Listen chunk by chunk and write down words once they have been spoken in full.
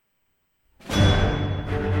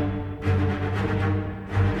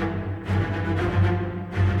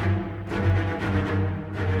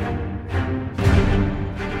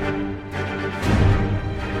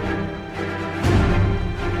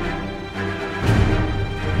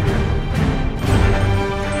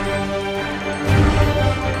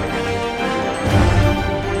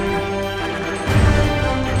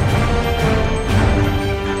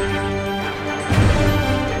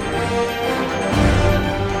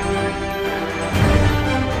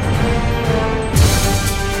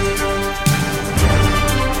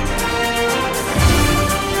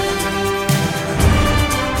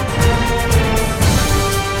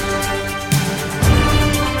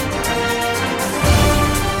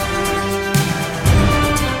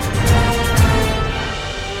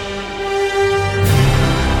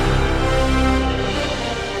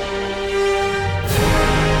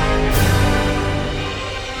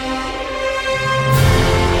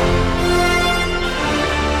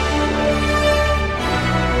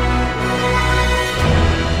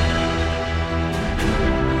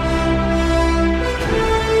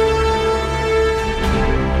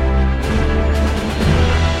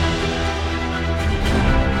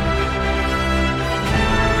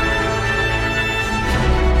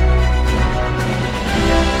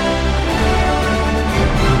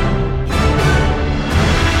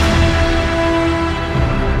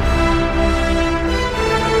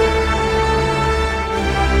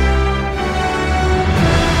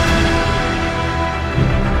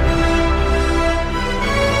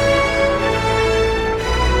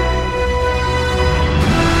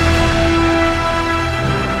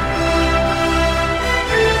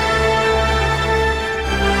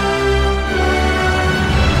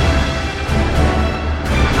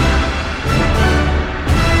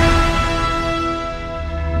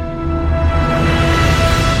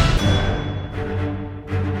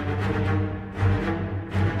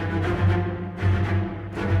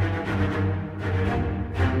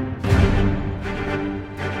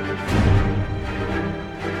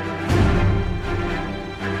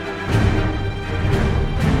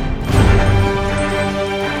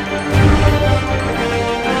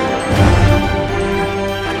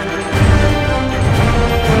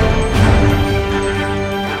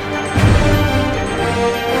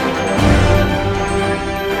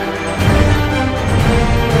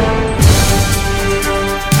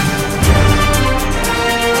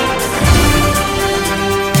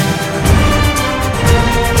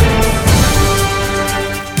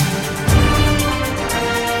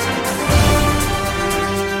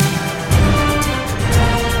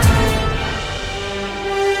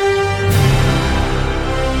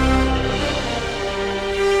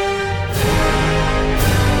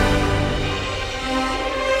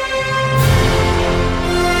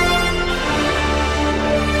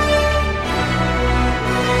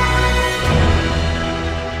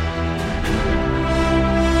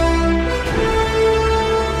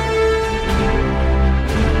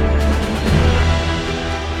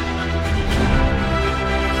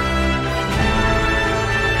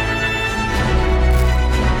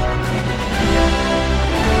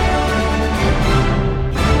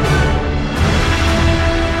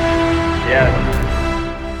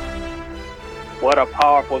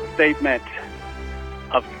powerful statement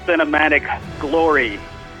of cinematic glory,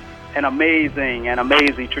 an amazing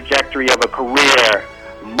trajectory of a career.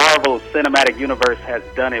 Marvel's cinematic universe has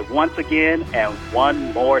done it once again and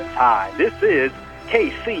one more time. This is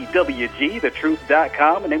KCWG,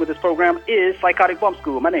 thetruth.com. The name of this program is Psychotic Bump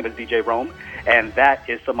School. My name is DJ Rome, and that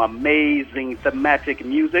is some amazing thematic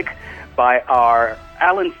music by our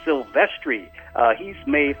Alan Silvestri. He's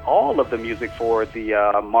made all of the music for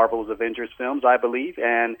the Marvel's Avengers films, I believe,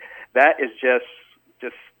 and that is just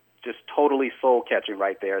totally soul-catching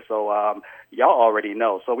right there. So y'all already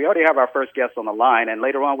know. So we already have our first guest on the line, and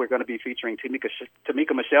later on we're going to be featuring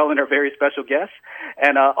Tamika Michelle and her very special guest.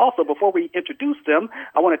 And also, before we introduce them,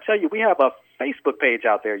 I want to tell you we have a Facebook page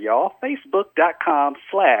out there, y'all,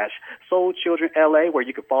 facebook.com/SoulChildrenLA, where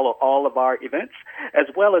you can follow all of our events, as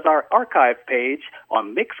well as our archive page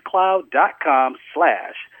on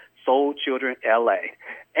mixcloud.com/SoulChildrenLA.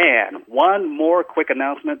 And one more quick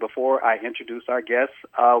announcement before I introduce our guests.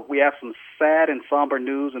 We have some sad and somber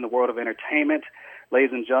news in the world of entertainment.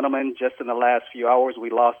 Ladies and gentlemen, just in the last few hours,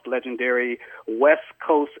 we lost legendary West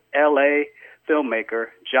Coast LA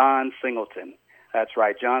filmmaker John Singleton. That's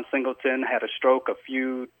right, John Singleton had a stroke a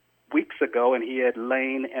few weeks ago, and he had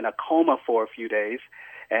lain in a coma for a few days.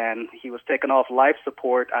 And he was taken off life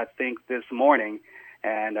support, I think, this morning.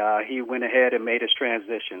 And he went ahead and made his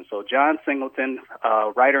transition. So John Singleton,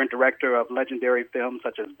 writer and director of legendary films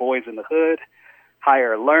such as Boys in the Hood,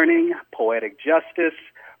 Higher Learning, Poetic Justice,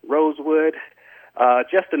 Rosewood,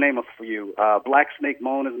 just to name a few. Black Snake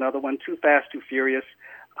Moan is another one, Too Fast, Too Furious.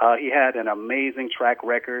 He had an amazing track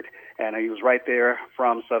record, and he was right there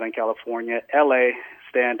from Southern California, L.A.,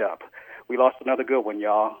 stand up. We lost another good one,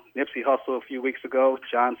 y'all. Nipsey Hussle a few weeks ago,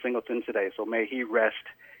 John Singleton today. So may he rest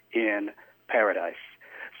in paradise.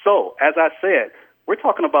 So, as I said, we're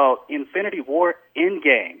talking about Infinity War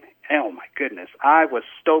Endgame. Oh, my goodness. I was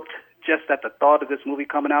stoked just at the thought of this movie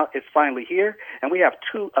coming out. It's finally here, and we have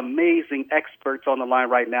two amazing experts on the line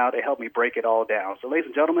right now to help me break it all down. So, ladies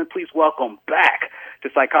and gentlemen, please welcome back to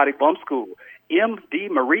Psychotic Bump School, M.D.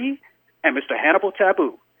 Marie and Mr. Hannibal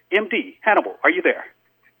Tabu. M.D., Hannibal, are you there?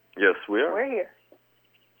 Yes, we are. We're here.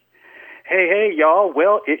 Hey, y'all.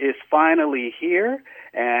 Well, it is finally here,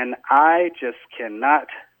 and I just cannot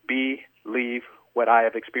believe what I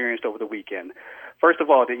have experienced over the weekend. First of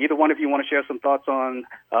all, did either one of you want to share some thoughts on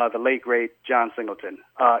the late, great John Singleton?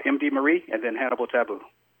 M.D. Marie and then Hannibal Tabu.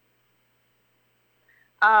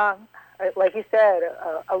 Like you said,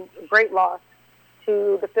 a great loss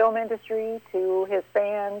to the film industry, to his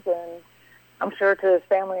fans, and I'm sure to his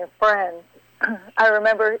family and friends. I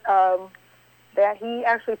remember that he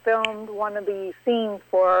actually filmed one of the scenes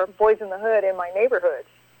for Boys in the Hood in my neighborhood.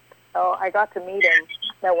 So I got to meet him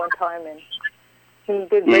that one time, and he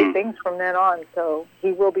did great things from then on, so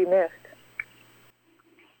he will be missed.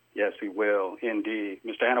 Yes, he will, indeed.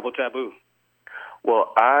 Mr. Hannibal Tabu.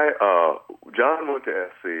 Well, John went to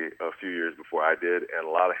SC a few years before I did, and a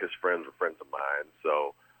lot of his friends were friends of mine,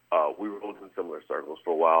 so we rolled in similar circles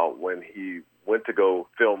for a while. When he went to go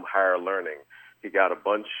film Higher Learning, he got a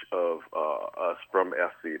bunch of us from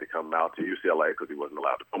SC to come out to UCLA because he wasn't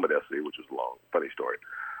allowed to film at SC, which was a long, funny story.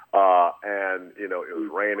 And, you know, it was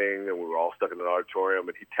raining, and we were all stuck in an auditorium,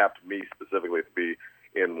 and he tapped me specifically to be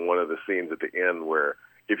in one of the scenes at the end where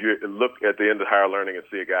if you look at the end of Higher Learning and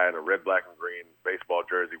see a guy in a red, black, and green baseball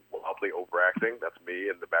jersey wildly overacting, that's me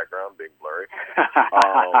in the background being blurry.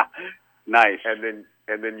 Nice. And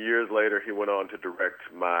then years later, he went on to direct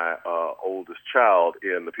my oldest child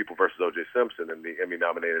in The People vs. O.J. Simpson in the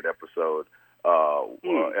Emmy-nominated episode,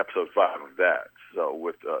 episode 5 of that.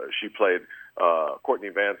 So she played Courtney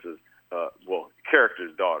Vance's,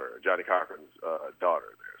 character's daughter, Johnny Cochran's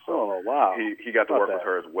daughter there. So wow. He got to work with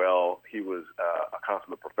her as well. He was a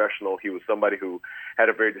consummate professional. He was somebody who had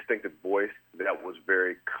a very distinctive voice that was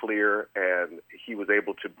very clear, and he was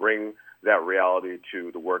able to bring that reality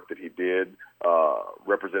to the work that he did,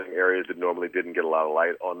 representing areas that normally didn't get a lot of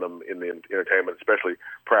light on them in the entertainment, especially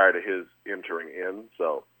prior to his entering in.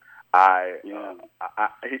 So I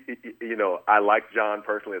like John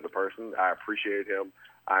personally as a person. I appreciate him.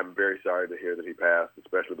 I'm very sorry to hear that he passed,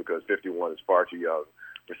 especially because 51 is far too young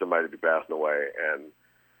for somebody to be passing away. And,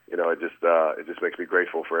 you know, it just makes me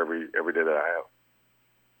grateful for every day that I have.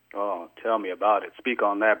 Oh, tell me about it. Speak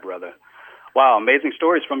on that, brother. Wow, amazing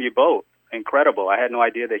stories from you both. Incredible. I had no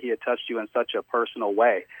idea that he had touched you in such a personal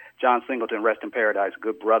way. John Singleton, rest in paradise,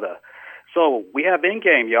 good brother. So we have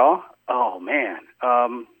Endgame, y'all. Oh, man.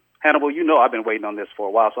 Hannibal, you know I've been waiting on this for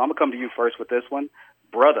a while, so I'm going to come to you first with this one.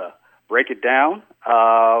 Brother, break it down.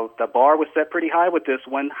 The bar was set pretty high with this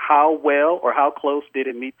one. How well or how close did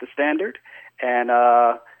it meet the standard? And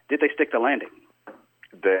did they stick the landing?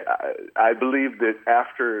 I believe that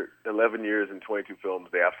after 11 years and 22 films,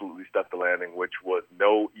 they absolutely stuck the landing, which was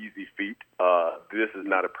no easy feat. This is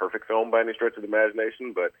not a perfect film by any stretch of the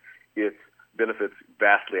imagination, but its benefits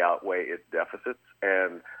vastly outweigh its deficits.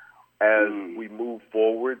 And as we move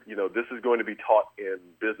forward, this is going to be taught in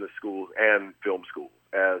business schools and film schools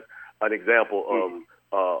as an example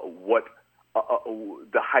of what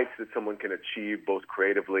the heights that someone can achieve both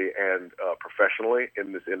creatively and professionally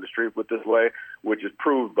in this industry with this way, which is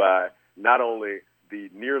proved by not only the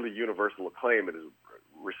nearly universal acclaim it has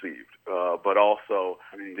received, but also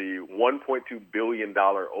the $1.2 billion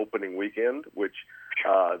opening weekend, which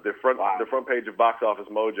the front page of Box Office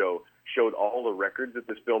Mojo showed all the records that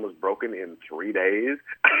this film has broken in 3 days.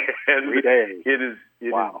 And 3 days. It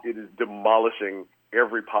is demolishing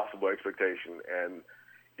every possible expectation. And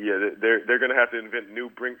yeah, they're going to have to invent new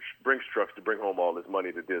Brinks trucks to bring home all this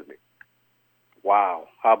money to Disney. Wow.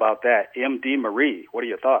 How about that? MD Marie, what are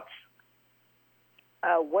your thoughts?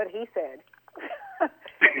 What he said.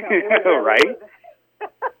 Right?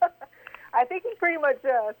 I think he pretty much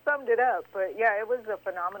summed it up. But, yeah, it was a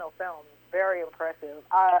phenomenal film. Very impressive.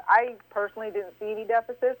 I personally didn't see any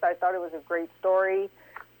deficits. I thought it was a great story.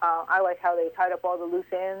 I like how they tied up all the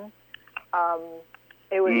loose ends.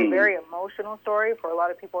 It was a very emotional story for a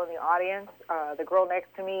lot of people in the audience. The girl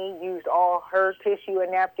next to me used all her tissue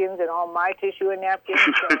and napkins and all my tissue and napkins.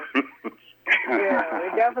 So, yeah,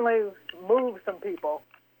 it definitely moved some people.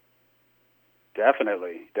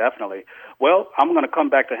 Definitely. Well, I'm going to come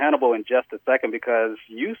back to Hannibal in just a second because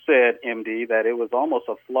you said, MD, that it was almost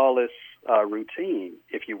a flawless routine,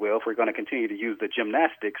 if you will, if we're going to continue to use the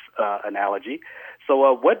gymnastics analogy.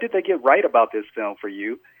 So what did they get right about this film for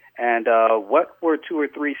you? And what were 2 or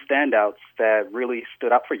 3 standouts that really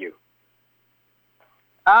stood out for you?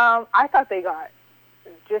 I thought they got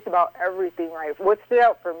just about everything right. What stood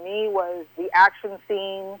out for me was the action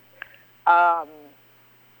scenes,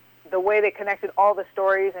 the way they connected all the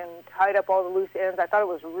stories and tied up all the loose ends. I thought it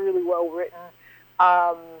was really well written.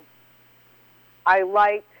 I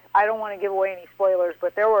don't want to give away any spoilers,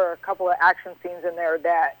 but there were a couple of action scenes in there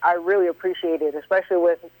that I really appreciated, especially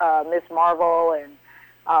with Miss Marvel and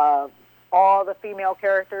all the female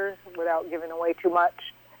characters without giving away too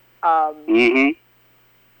much. I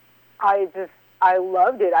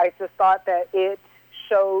loved it. I just thought that it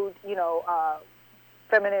showed,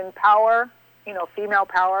 feminine power, female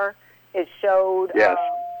power. It showed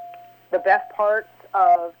the best parts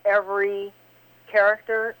of every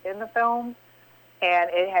character in the film.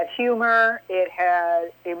 And it had humor, it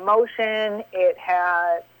had emotion, it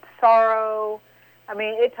had sorrow. I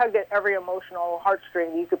mean, it tugged at every emotional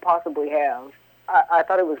heartstring you could possibly have. I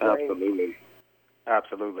thought it was great.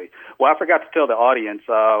 Absolutely. Well, I forgot to tell the audience,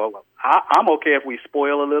 I'm okay if we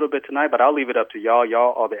spoil a little bit tonight, but I'll leave it up to y'all.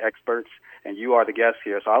 Y'all are the experts, and you are the guests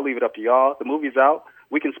here, so I'll leave it up to y'all. The movie's out.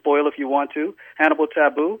 We can spoil if you want to. Hannibal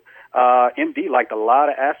Tabu. MD liked a lot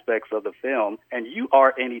of aspects of the film, and you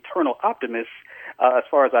are an eternal optimist as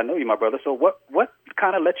far as I know you, my brother. So what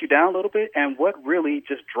kind of let you down a little bit, and what really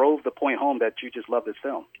just drove the point home that you just love this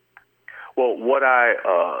film? Well, what I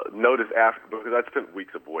noticed after, because I spent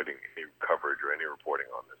weeks avoiding any coverage or any reporting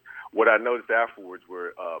on this, what I noticed afterwards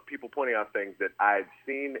were people pointing out things that I'd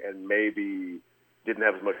seen and maybe didn't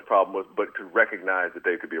have as much problem with, but could recognize that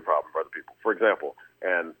they could be a problem for other people. For example,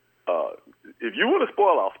 and if you want to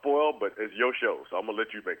spoil, I'll spoil, but it's your show, so I'm going to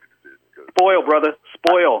let you make the decision. Spoil, brother.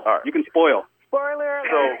 Spoil. All right. You can spoil. Spoiler alert.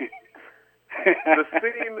 So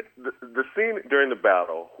the scene during the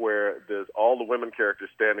battle where there's all the women characters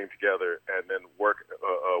standing together and then working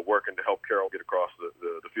to help Carol get across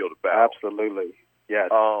the field of battle. Absolutely.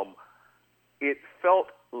 Yes. It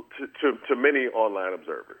felt to many online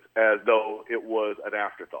observers as though it was an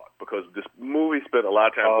afterthought because this movie spent a lot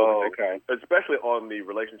of time focusing, especially on the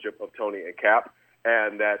relationship of Tony and Cap,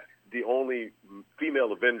 and that the only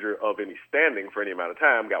female Avenger of any standing for any amount of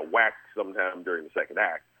time got whacked sometime during the second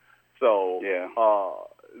act. So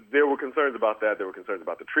there were concerns about that. There were concerns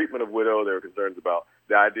about the treatment of Widow. There were concerns about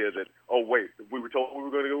the idea that, oh, wait, we were told we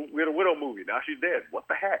were going to get a Widow movie. Now she's dead. What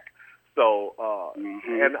the heck? So,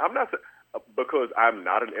 and I'm not, because I'm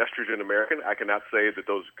not an estrogen American, I cannot say that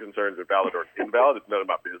those concerns are valid or invalid. It's none of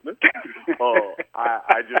my business.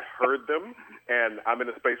 I just heard them, and I'm in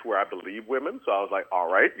a space where I believe women. So I was like, all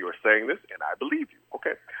right, you are saying this, and I believe you.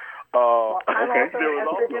 Okay. Well, I'm also an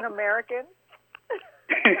estrogen American.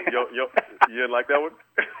 You didn't like that one?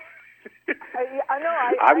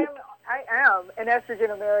 I am an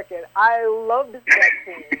estrogen American. I loved that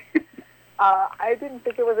scene. I didn't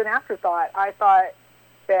think it was an afterthought. I thought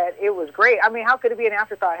that it was great. I mean, how could it be an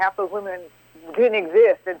afterthought? Half those women didn't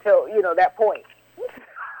exist until, that point.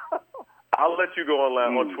 I'll let you go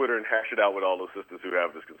online on Twitter and hash it out with all those sisters who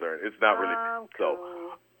have this concern. It's not really me. Cool.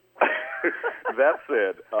 So, that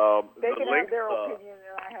said, they can have their opinion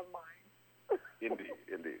and I have mine.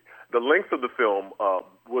 Indeed. The length of the film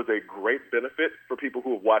was a great benefit for people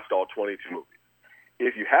who have watched all 22 movies.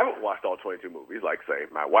 If you haven't watched all 22 movies, like, say,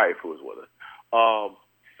 my wife, who was with us,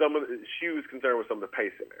 she was concerned with some of the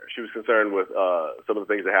pacing there. She was concerned with some of the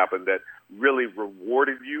things that happened that really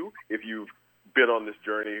rewarded you if you've been on this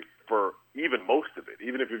journey for even most of it,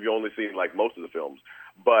 even if you've only seen, like, most of the films.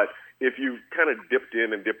 But if you've kind of dipped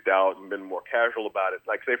in and dipped out and been more casual about it,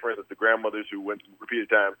 like, say, for instance, the grandmothers who went repeated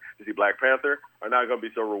times to see Black Panther are not going to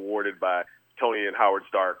be so rewarded by Tony and Howard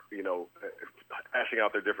Stark, hashing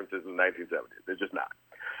out their differences in the 1970s. They're just not.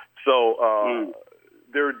 So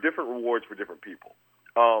there are different rewards for different people.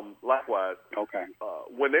 Likewise,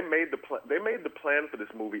 when they made the plan for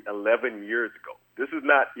this movie 11 years ago. This is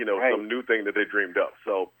not, some new thing that they dreamed up.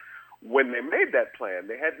 So when they made that plan,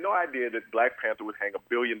 they had no idea that Black Panther would hang $1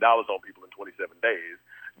 billion on people in 27 days,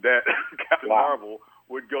 that Captain Marvel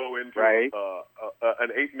would go into an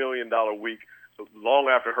 $8 million week long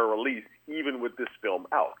after her release, even with this film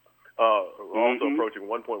out. Also approaching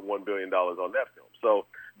 $1.1 billion on that film. So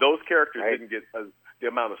those characters didn't get the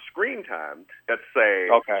amount of screen time that, say,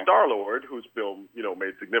 Star-Lord, whose film,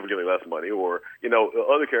 made significantly less money, or,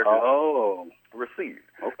 other characters received.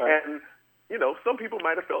 And, some people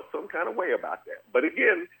might have felt some kind of way about that. But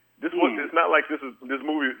again, it's not like this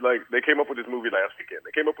movie, like they came up with this movie last weekend.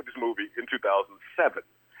 They came up with this movie in 2007.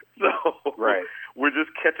 So we're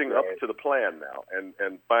just catching up to the plan now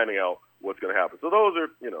and finding out what's going to happen. So those are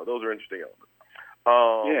interesting elements.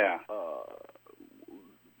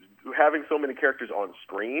 Having so many characters on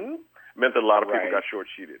screen meant that a lot of people got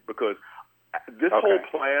short-sheeted, because this whole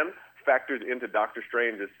plan factors into Doctor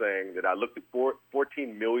Strange as saying that I looked at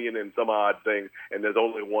 14 million and some odd things, and there's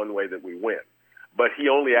only one way that we win. But he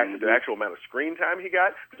only acted the actual amount of screen time he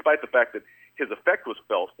got, despite the fact that his effect was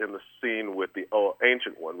felt in the scene with the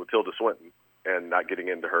ancient one, with Tilda Swinton, and not getting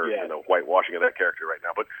into her whitewashing of that character right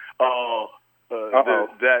now. But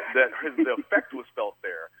the effect was felt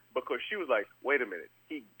there, because she was like, wait a minute,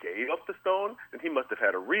 he gave up the stone, and he must have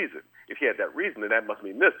had a reason. If he had that reason, then that must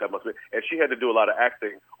mean this, that must mean... And she had to do a lot of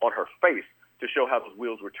acting on her face to show how those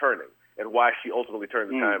wheels were turning, and why she ultimately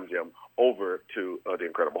turned the time gem over to the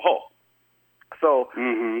Incredible Hulk. So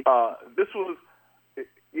this was...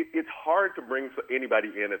 It's hard to bring anybody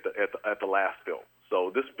in at the last film.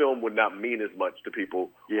 So this film would not mean as much to people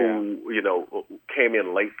who, came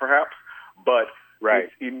in late, perhaps, but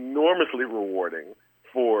it's enormously rewarding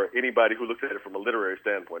for anybody who looks at it from a literary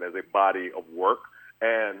standpoint as a body of work.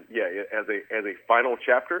 And as a final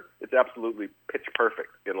chapter, it's absolutely pitch perfect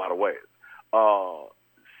in a lot of ways.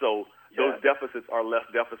 So those deficits are less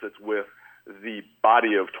deficits with the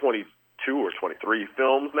body of 22 or 23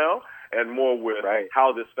 films now, and more with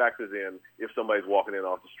how this factors in if somebody's walking in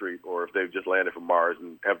off the street, or if they've just landed from Mars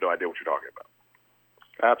and have no idea what you're talking about.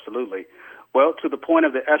 Absolutely. Well, to the point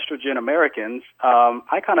of the estrogen Americans,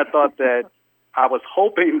 I kind of thought that I was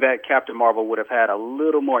hoping that Captain Marvel would have had a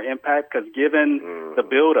little more impact, because given the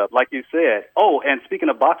build-up, like you said. Oh, and speaking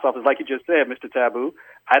of box office, like you just said, Mr. Taboo,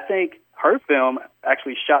 I think her film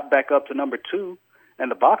actually shot back up to number 2 in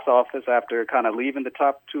the box office after kind of leaving the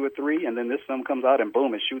top 2 or 3, and then this film comes out and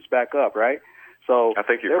boom, it shoots back up, right? So I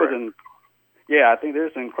think you're correct. I think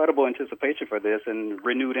there's incredible anticipation for this and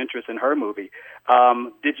renewed interest in her movie.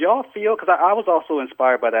 Did y'all feel, because I was also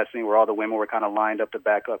inspired by that scene where all the women were kind of lined up to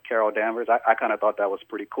back up Carol Danvers. I kind of thought that was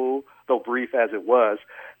pretty cool, though brief as it was.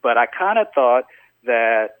 But I kind of thought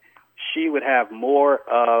that she would have more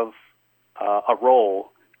of a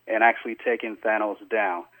role in actually taking Thanos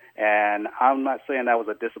down. And I'm not saying that was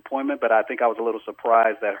a disappointment, but I think I was a little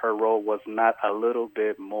surprised that her role was not a little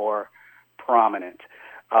bit more prominent.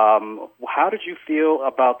 How did you feel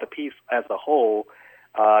about the piece as a whole,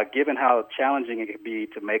 given how challenging it could be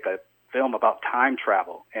to make a film about time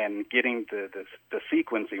travel and getting the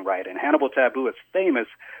sequencing right? And Hannibal Tabu is famous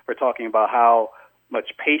for talking about how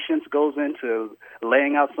much patience goes into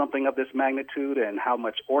laying out something of this magnitude, and how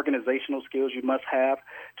much organizational skills you must have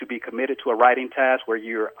to be committed to a writing task where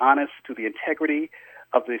you're honest to the integrity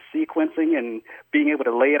of the sequencing and being able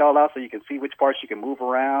to lay it all out so you can see which parts you can move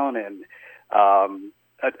around and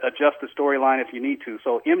adjust the storyline if you need to.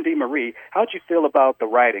 So, MD Marie, how'd you feel about the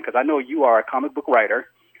writing? Because I know you are a comic book writer.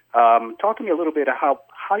 Talk to me a little bit of how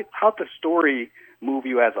the story move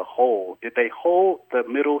you as a whole. Did they hold the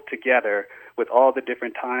middle together with all the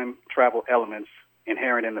different time travel elements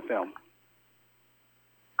inherent in the film?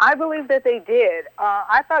 I believe that they did.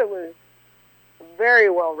 I thought it was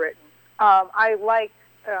very well written. I liked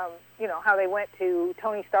how they went to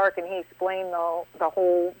Tony Stark and he explained the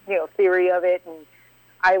whole, theory of it. And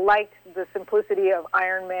I liked the simplicity of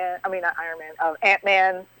of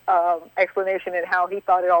Ant-Man's explanation and how he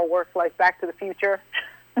thought it all worked like Back to the Future.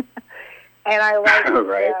 And I liked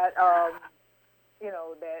right. that,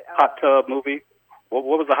 Hot Tub movie. What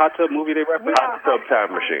was the Hot Tub movie they referenced? Yeah, Hot Tub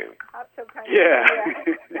Time Machine. Hot Tub Time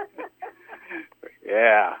Machine.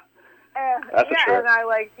 Yeah. That's true. And I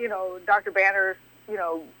like, Dr. Banner,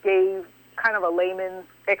 gave kind of a layman's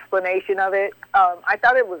explanation of it. I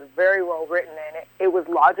thought it was very well written and it was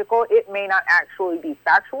logical. It may not actually be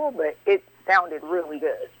factual, but it sounded really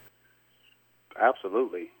good.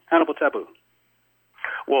 Absolutely. Hannibal Tabu.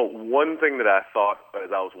 Well, one thing that I thought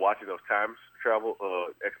as I was watching those time travel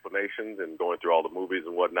explanations and going through all the movies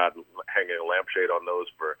and whatnot, and hanging a lampshade on those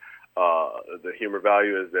for the humor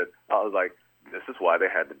value, is that I was like, this is why they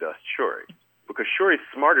had to dust Shuri. Because Shuri's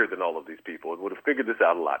smarter than all of these people and would have figured this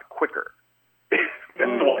out a lot quicker.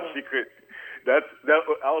 That's why she could.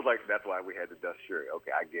 I was like, that's why we had to dust Shuri.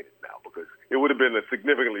 Okay, I get it now, because it would have been a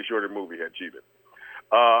significantly shorter movie had she been.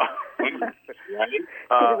 She would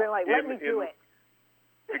have been like, let me do it.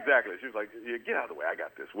 Exactly. She was like, yeah, get out of the way, I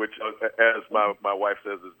got this, which, as my wife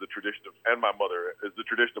says, is the tradition of, and my mother, is the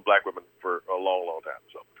tradition of black women for a long, long time.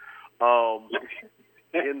 So,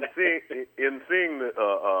 in seeing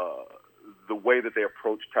the way that they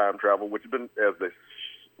approach time travel, which has been, as they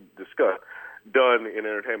discussed, done in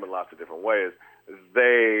entertainment lots of different ways,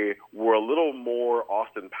 they were a little more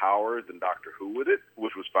Austin Powers than Doctor Who with it,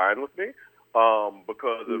 which was fine with me,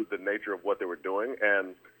 because of the nature of what they were doing,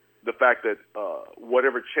 and the fact that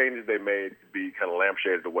whatever changes they made could be kind of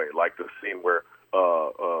lampshaded away, like the scene where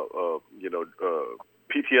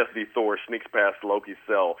PTSD Thor sneaks past Loki's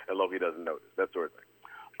cell and Loki doesn't notice, that sort of thing.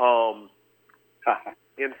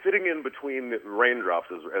 In fitting in between the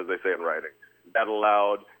raindrops, as they say in writing, that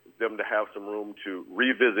allowed them to have some room to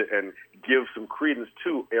revisit and give some credence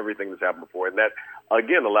to everything that's happened before, and that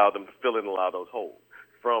again allowed them to fill in a lot of those holes.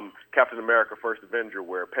 From Captain America: First Avenger,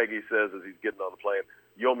 where Peggy says as he's getting on the plane,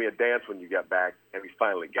 "You owe me a dance when you got back," and he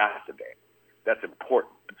finally got the dance. That's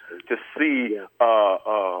important to see.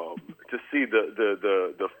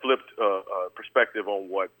 The flipped perspective on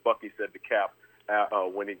what Bucky said to Cap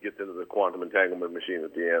when he gets into the quantum entanglement machine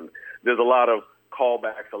at the end. There's a lot of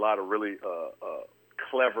callbacks, a lot of really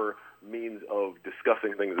clever means of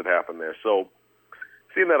discussing things that happen there. So,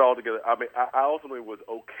 seeing that all together, I mean, I ultimately was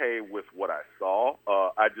okay with what I saw.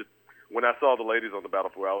 When I saw the ladies on the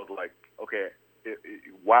battlefield, I was like, okay,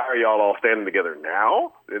 why are y'all all standing together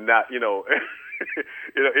now? And not,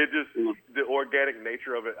 it just, the organic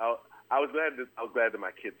nature of it. I was glad that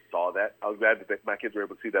my kids saw that. I was glad that my kids were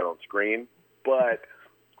able to see that on screen. But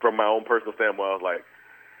from my own personal standpoint, I was like,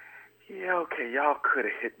 yeah, okay, y'all could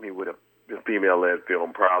have hit me with a female-led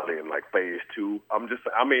film probably in like phase 2. I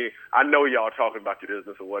know y'all talking about your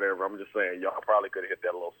business or whatever. I'm just saying y'all probably could have hit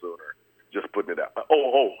that a little sooner. Just putting it out.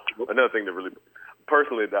 Another thing that really,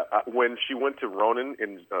 personally, when she went to Ronin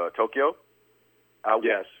in Tokyo,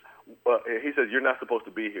 yes, he says, "You're not supposed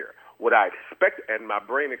to be here." What I expect, and my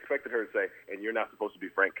brain expected her to say, "And you're not supposed to be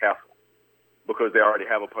Frank Castle," because they already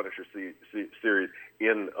have a Punisher series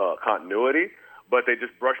in continuity. But they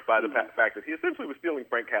just brushed by the fact that he essentially was stealing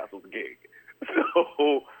Frank Castle's gig.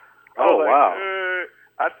 So, wow.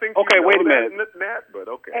 I think. Okay, wait a minute. Nat, but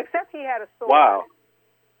okay. Except he had a sword. Wow.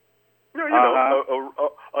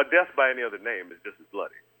 A death by any other name is just as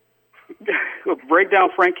bloody. Break down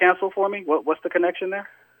Frank Castle for me. What's the connection there?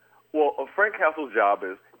 Well, Frank Castle's job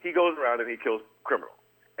is he goes around and he kills criminals.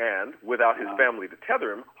 And without his family to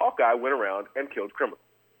tether him, Hawkeye went around and killed criminals.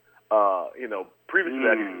 Previous to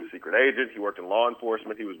that, he was a secret agent. He worked in law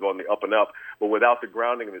enforcement. He was on the up and up. But without the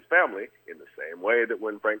grounding of his family, in the same way that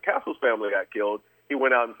when Frank Castle's family got killed, he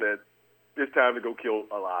went out and said, "It's time to go kill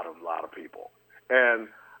a lot of people." And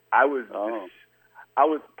I was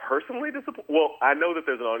personally disappointed. Well, I know that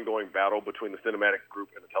there's an ongoing battle between the cinematic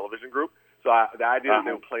group and the television group. So the idea that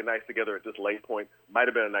they would play nice together at this late point might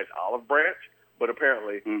have been a nice olive branch. But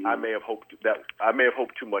apparently, I may have hoped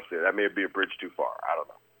too much there. That may be a bridge too far. I don't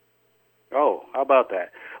know. Oh, how about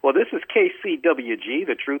that? Well, this is KCWG,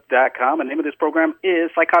 thetruth.com, and the name of this program is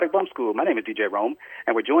Psychotic Bump School. My name is DJ Rome,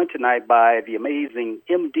 and we're joined tonight by the amazing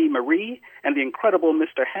MD Marie and the incredible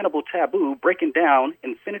Mr. Hannibal Tabu, breaking down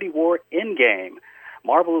Infinity War Endgame,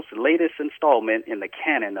 Marvel's latest installment in the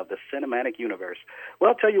canon of the cinematic universe.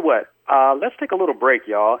 Well, I'll tell you what, let's take a little break,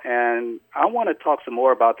 y'all, and I want to talk some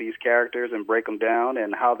more about these characters and break them down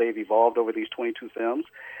and how they've evolved over these 22 films.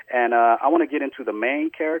 And I want to get into the main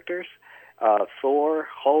characters, Thor,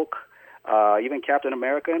 Hulk, even Captain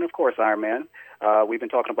America, and, of course, Iron Man. We've been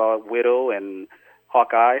talking about Widow and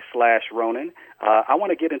Hawkeye/Ronin. I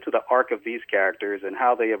want to get into the arc of these characters and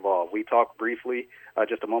how they evolve. We talked briefly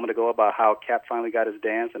just a moment ago about how Cap finally got his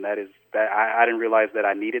dance, and that I didn't realize that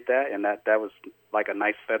I needed that, and that was like a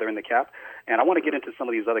nice feather in the cap. And I want to get into some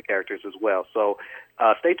of these other characters as well. So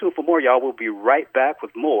stay tuned for more, y'all. We'll be right back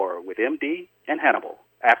with more with MD and Hannibal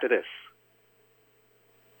after this.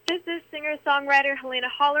 This is singer-songwriter Helena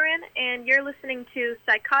Holleran, and you're listening to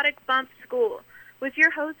Psychotic Bump School with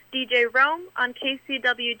your host, DJ Rome, on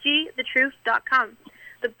KCWG,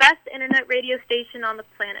 the best internet radio station on the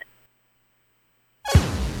planet.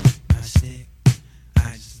 My stick,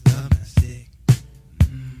 I just love my stick.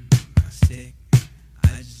 My stick,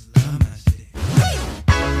 I just love my stick.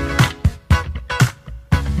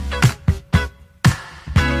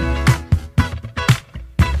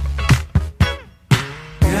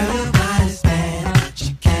 Girl, your body's bad, but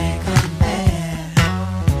you can't compare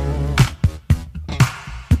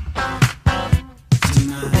to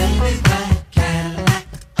my baby black Cadillac,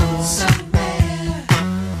 oh somewhere.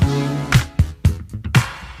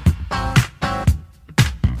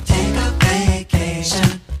 Take a vacation,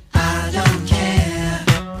 I don't care,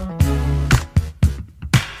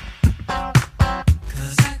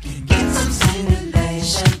 'cause I can get some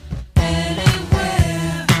stimulation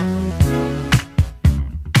anywhere.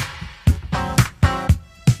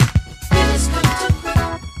 You just come too quick,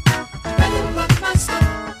 rather rock my step.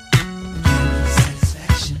 Give me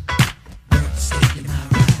satisfaction, worth sticking my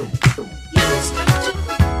ride. You just come too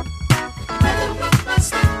quick, rather rock my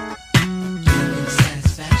step. Give me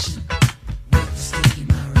satisfaction, worth sticking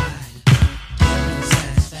my ride. Give me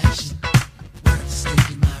satisfaction, worth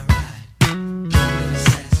sticking my ride. Give me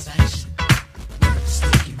satisfaction, worth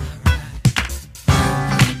sticking my ride. Girl,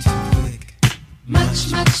 going too quick, much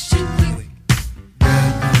too quick. Girl,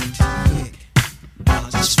 going too quick, I'll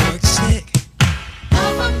just work sick.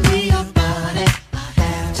 Offer me your body, I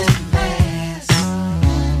have to pass.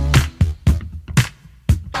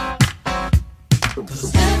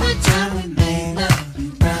 'Cause every time we make love, we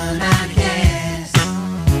run out of gas.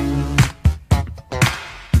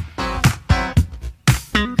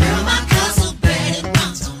 Girl, my car's so bad it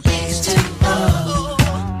runs on H2O.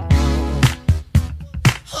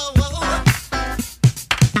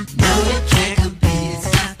 No, you can't compete, it's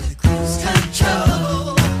got the cruise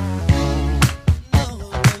control.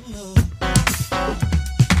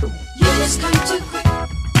 You just come too quick,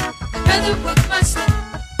 rather work my step.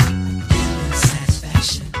 Give me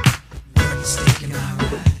satisfaction, worth sticking my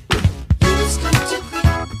ride. You just come too quick,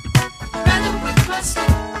 rather work my step.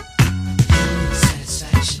 Give me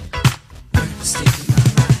satisfaction, worth sticking my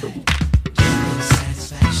ride. Give me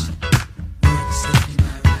satisfaction, worth sticking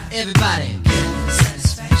my ride. Everybody, give me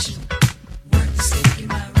satisfaction, worth sticking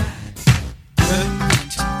my ride. Girl, you're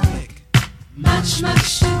too quick, much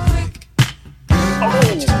too quick. Girl,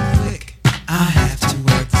 you're too quick, I have to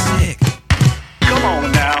work sick. Come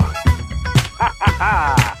on now.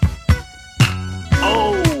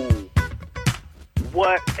 Oh,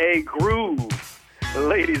 what a groove.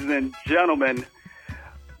 Ladies and gentlemen,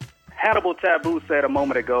 Hannibal Tabu said a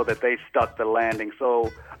moment ago that they stuck the landing.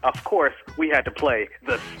 So, of course, we had to play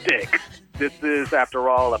The Stick. This is, after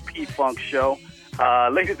all, a P-Funk show.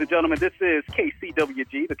 Ladies and gentlemen, this is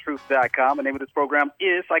KCWG, thetruth.com. The name of this program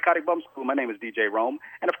is Psychotic Bump School. My name is DJ Rome.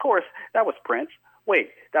 And, of course, that was Prince.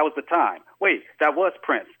 Wait, that was The Time. Wait, that was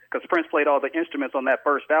Prince. Because Prince played all the instruments on that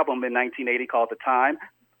first album in 1980 called The Time.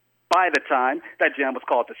 By the time, that jam was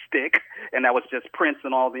called The Stick, and that was just Prince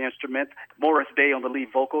and all the instruments. Morris Day on the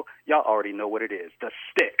lead vocal. Y'all already know what it is, The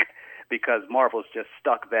Stick, because Marvel's just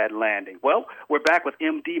stuck that landing. Well, we're back with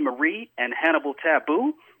MD Marie and Hannibal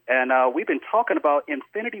Tabu, and we've been talking about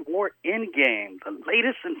Infinity War Endgame, the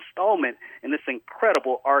latest installment in this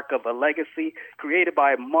incredible arc of a legacy created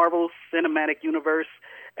by Marvel's Cinematic Universe,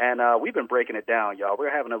 and we've been breaking it down, y'all.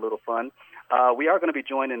 We're having a little fun. We are going to be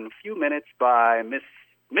joined in a few minutes by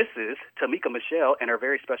Mrs. Tamika Michelle and her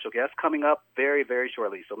very special guest coming up very, very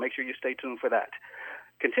shortly. So make sure you stay tuned for that.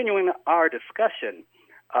 Continuing our discussion,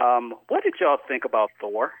 what did y'all think about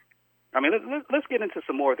Thor? I mean, let's get into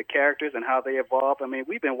some more of the characters and how they evolve. I mean,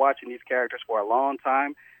 we've been watching these characters for a long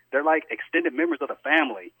time. They're like extended members of the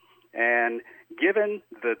family. And given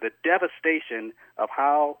the devastation of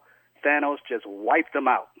how Thanos just wiped them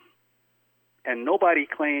out, and nobody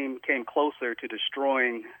came closer to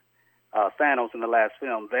destroying Thanos in the last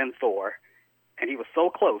film than Thor, and he was so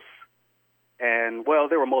close. And, well,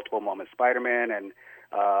 there were multiple moments. Spider-Man and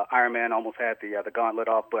Iron Man almost had the gauntlet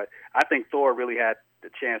off, but I think Thor really had the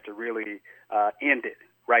chance to really end it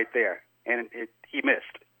right there, and he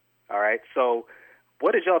missed. All right, so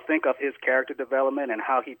what did y'all think of his character development and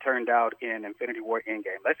how he turned out in Infinity War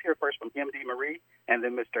Endgame? Let's hear first from MD Marie and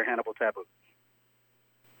then Mr. Hannibal Tabu.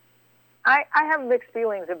 I have mixed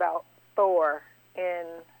feelings about Thor in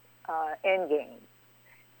Endgame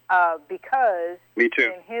because Me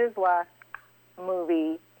too. in his last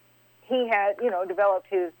movie, he had, developed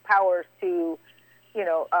his powers to,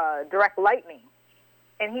 direct lightning,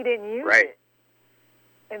 and he didn't use it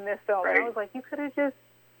in this film. Right. And I was like, you could have just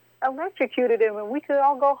electrocuted him and we could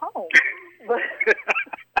all go home. But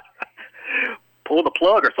pull the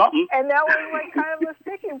plug or something. and that was like kind of a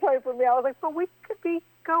sticking point for me. I was like, but we could be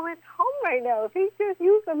going home right now if he just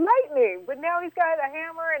used the lightning. But now he's got a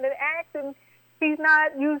hammer and an axe and he's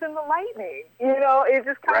not using the lightning. It's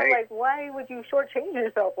just kind of like, why would you shortchange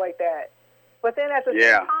yourself like that? But then at the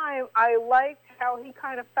same time, I liked how he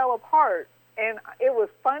kind of fell apart. And it was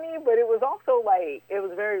funny, but it was also like, it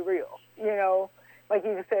was very real. Like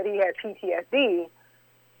you said, he had PTSD.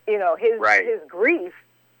 His grief.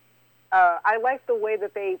 I liked the way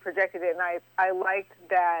that they projected it, and I liked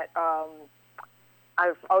that.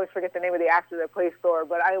 I always forget the name of the actor that plays Thor,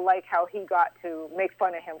 but I like how he got to make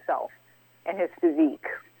fun of himself and his physique.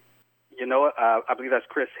 You know what? I believe that's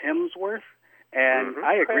Chris Hemsworth, and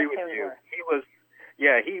I agree with you.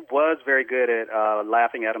 He was very good at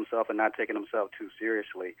laughing at himself and not taking himself too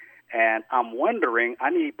seriously. And I'm wondering, I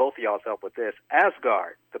need both of y'all's help with this.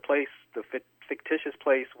 Asgard, the fictitious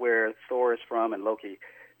place where Thor is from, and Loki.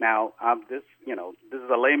 Now, this is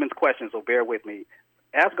a layman's question, so bear with me.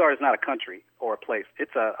 Asgard is not a country or a place.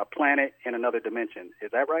 It's a planet in another dimension.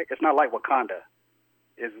 Is that right? It's not like Wakanda.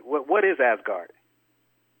 What is Asgard?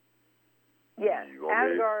 Yes,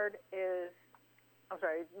 Asgard is... I'm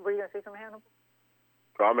sorry, were you going to say something, Hannibal?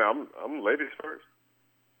 I mean, I'm ladies first.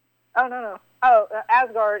 Oh, no. Oh,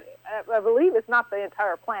 Asgard, I believe it's not the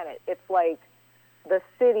entire planet. It's like the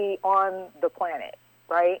city on the planet,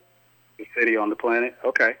 right? The city on the planet?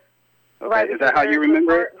 Okay. Right, is that how you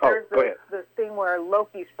remember it? There's go ahead. the thing where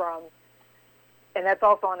Loki's from, and that's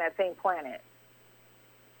also on that same planet.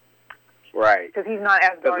 Right. Because he's not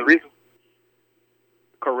Asgard.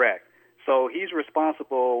 Correct. So he's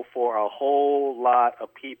responsible for a whole lot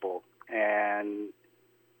of people, and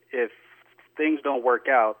if things don't work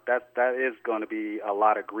out, that is going to be a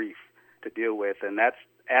lot of grief to deal with, and that's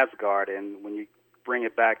Asgard. And when you bring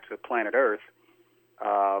it back to planet Earth,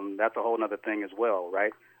 that's a whole other thing as well,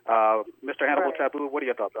 right? Mr. Hannibal Tabu, what are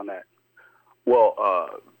your thoughts on that?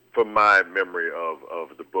 Well, from my memory of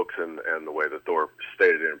the books and the way that Thor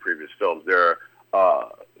stated it in previous films,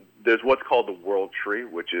 there's what's called the World Tree,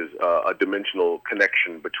 which is a dimensional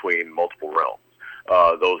connection between multiple realms.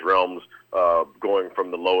 Those realms going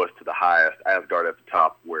from the lowest to the highest, Asgard at the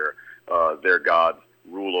top, where their gods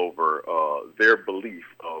rule over their belief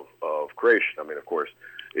of creation. I mean, of course,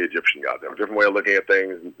 the Egyptian gods have a different way of looking at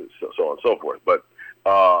things, and so on and so forth. But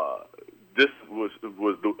this was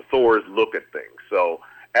Thor's look at things. So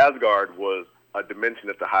Asgard was a dimension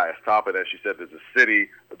at the highest top, and as she said, there's a city,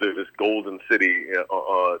 there's this golden city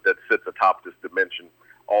that sits atop this dimension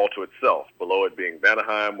all to itself. Below it being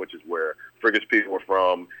Vanaheim, which is where Frigga's people were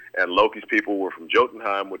from, and Loki's people were from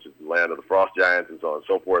Jotunheim, which is the land of the frost giants, and so on and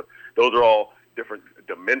so forth. Those are all different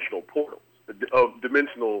dimensional portals,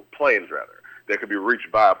 dimensional planes, rather, that could be reached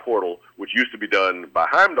by a portal, which used to be done by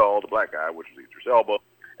Heimdall, the black guy, which was Idris Elba,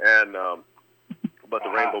 and but the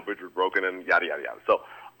Rainbow Bridge was broken, and yada, yada, yada. So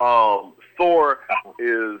Thor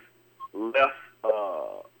is less,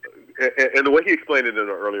 and the way he explained it in an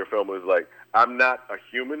earlier film was like, I'm not a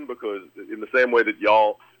human, because in the same way that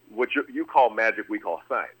y'all, what you call magic, we call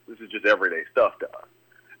science. This is just everyday stuff to us.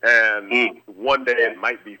 And one day it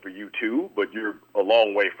might be for you too, but you're a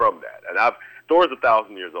long way from that. And Thor's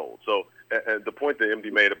 1,000 years old. So and the point that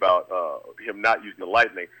MD made about him not using the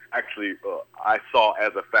lightning, actually, I saw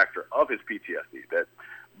as a factor of his PTSD, that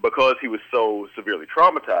because he was so severely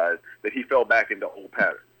traumatized that he fell back into old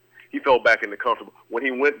patterns. He fell back into comfortable. When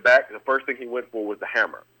he went back, the first thing he went for was the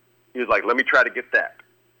hammer. He was like, let me try to get that.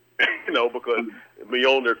 Because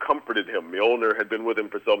Mjolnir comforted him. Mjolnir had been with him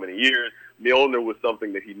for so many years. Mjolnir was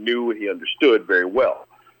something that he knew and he understood very well.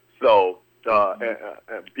 So,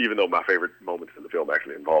 even though my favorite moments in the film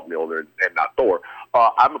actually involved Mjolnir and not Thor,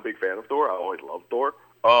 I'm a big fan of Thor. I always loved Thor.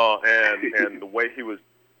 And the way he was,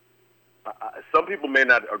 some people may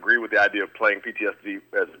not agree with the idea of playing PTSD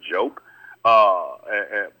as a joke,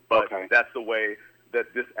 but that's the way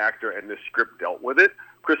that this actor and this script dealt with it.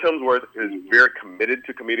 Chris Hemsworth is very committed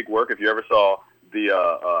to comedic work. If you ever saw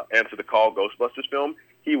the Answer the Call Ghostbusters film,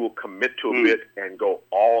 he will commit to a bit and go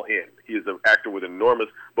all in. He is an actor with enormous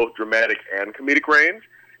both dramatic and comedic range,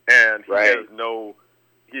 and he has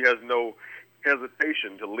no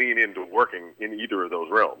hesitation to lean into working in either of those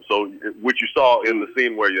realms. So what you saw in the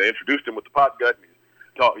scene where you introduced him with the pot gut, and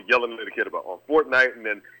he's yelling at the kid about on Fortnite, and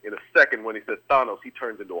then in a second when he says Thanos, he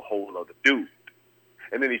turns into a whole other dude.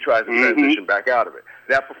 And then he tries to transition back out of it.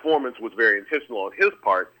 That performance was very intentional on his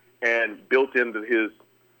part and built into his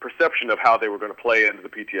perception of how they were going to play into the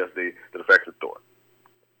PTSD that affected Thor.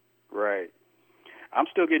 Right. I'm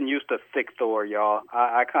still getting used to thick Thor, y'all.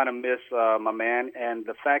 I kind of miss my man, and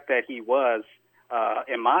the fact that he was,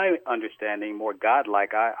 in my understanding, more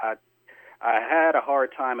godlike. I had a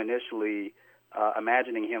hard time initially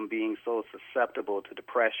imagining him being so susceptible to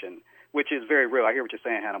depression, which is very real. I hear what you're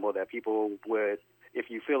saying, Hannibal, that people would, if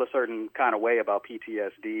you feel a certain kind of way about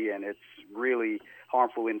PTSD and it's really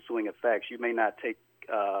harmful ensuing effects, you may not take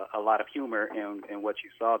a lot of humor in what you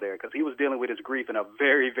saw there, because he was dealing with his grief in a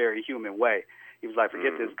very, very human way. He was like,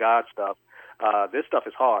 forget this God stuff. This stuff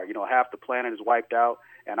is hard. You know, half the planet is wiped out,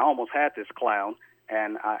 and I almost had this clown,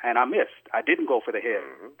 and I missed. I didn't go for the head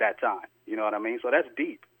that time. You know what I mean? So that's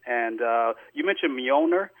deep. And you mentioned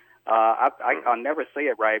Mjolnir. I'll never say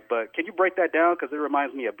it right, but can you break that down? Because it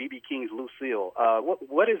reminds me of B.B. King's Lucille.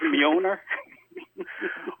 What is Mjolnir?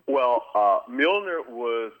 Well, Mjolnir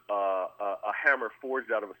was a hammer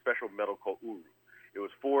forged out of a special metal called Uru. It was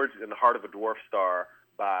forged in the heart of a dwarf star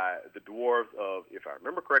by the dwarves of, if I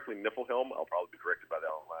remember correctly, Niflheim. I'll probably be corrected by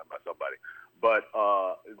that online by somebody. But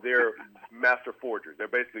they're master forgers. They're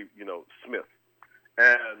basically, smiths.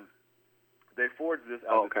 And they forged this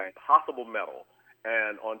out of this impossible metal.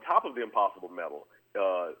 And on top of the impossible metal,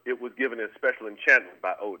 it was given a special enchantment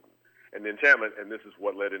by Odin. And the enchantment, and this is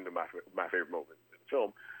what led into my favorite moment in the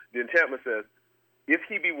film, the enchantment says, if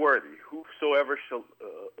he be worthy, whosoever shall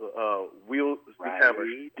wield his hammer,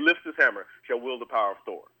 lifts his hammer, shall wield the power of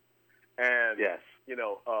Thor. And,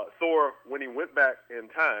 Thor, when he went back in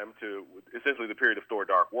time to essentially the period of Thor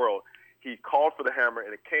Dark World, he called for the hammer,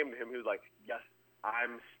 and it came to him. He was like, yes,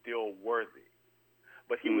 I'm still worthy.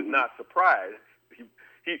 But he was not surprised.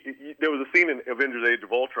 There was a scene in Avengers Age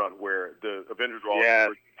of Ultron where the Avengers were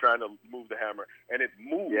all trying to move the hammer, and it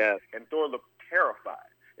moved, and Thor looked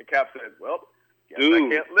terrified. And Cap said, well, I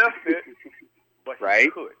can't lift it, but he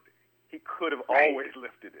could. He could have always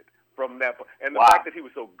lifted it from that point. And the fact that he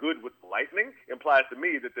was so good with lightning implies to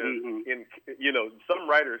me that there's, some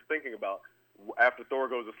writers thinking about, after Thor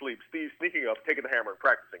goes to sleep, Steve sneaking up, taking the hammer, and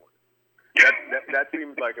practicing with it. That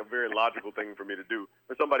seems like a very logical thing for me to do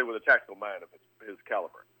for somebody with a tactical mind of his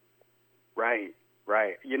caliber. Right.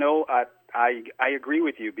 You know, I agree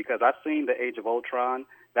with you, because I've seen the Age of Ultron.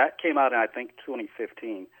 That came out in, I think,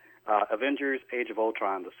 2015. Avengers Age of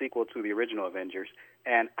Ultron, the sequel to the original Avengers.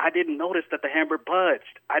 And I didn't notice that the hammer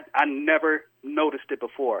budged. I never noticed it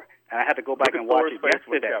before. And I had to go back and watch it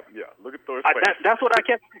yesterday. Look at Thor's face. That's what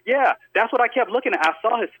I kept looking at. I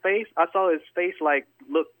saw his face like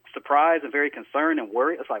look surprised and very concerned and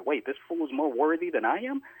worried. It's like, wait, this fool's more worthy than I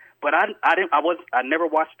am? But I never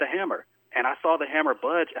watched the hammer. And I saw the hammer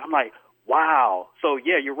budge, and I'm like, wow. So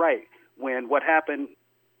yeah, you're right. When what happened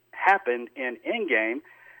in ENDGAME,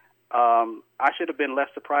 I should have been less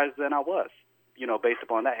surprised than I was, based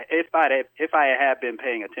upon that. If I had been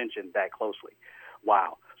paying attention that closely.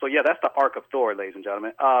 Wow. So, yeah, that's the arc of Thor, ladies and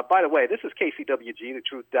gentlemen. By the way, this is KCWG,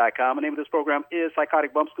 thetruth.com. The name of this program is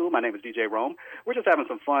Psychotic Bump School. My name is DJ Rome. We're just having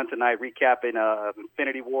some fun tonight recapping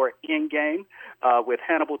Infinity War Endgame with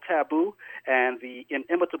Hannibal Tabu and the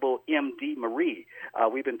inimitable MD Marie.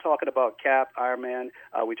 We've been talking about Cap, Iron Man.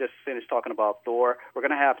 We just finished talking about Thor. We're going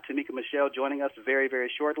to have Tamika Michelle joining us very,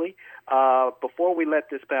 very shortly. Before we let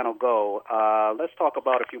this panel go, let's talk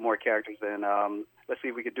about a few more characters, and let's see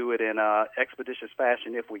if we could do it in expeditious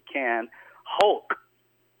fashion if we can. Hulk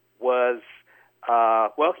was,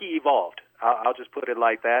 he evolved. I'll just put it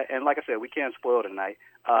like that. And like I said, we can't spoil tonight.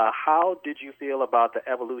 How did you feel about the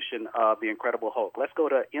evolution of the Incredible Hulk? Let's go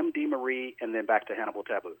to MD Marie and then back to Hannibal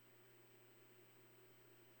Tabu.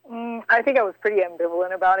 I think I was pretty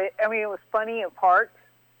ambivalent about it. I mean, it was funny in parts,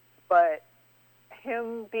 but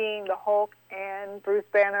him being the Hulk and Bruce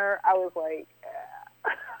Banner, I was like,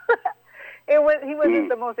 he wasn't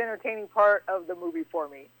the most entertaining part of the movie for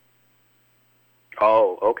me.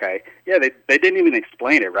 Oh, okay. Yeah, they didn't even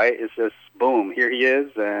explain it, right? It's just, boom, here he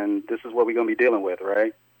is, and this is what we're going to be dealing with,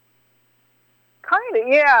 right? Kind of,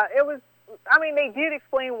 yeah. It was, I mean, they did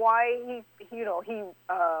explain why he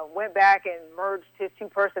went back and merged his two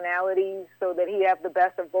personalities so that he'd have the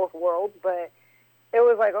best of both worlds, but it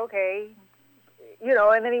was like, okay,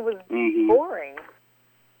 and then he was boring.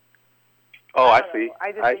 Oh, I see.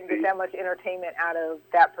 I just didn't get that much entertainment out of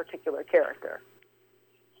that particular character.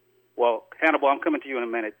 Well, Hannibal, I'm coming to you in a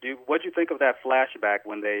minute. What'd you think of that flashback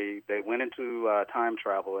when they went into time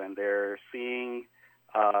travel and they're seeing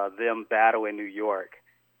them battle in New York,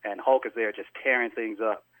 and Hulk is there just tearing things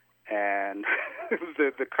up, and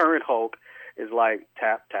the current Hulk is like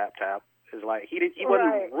tap tap tap. Is like he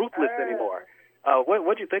wasn't ruthless anymore.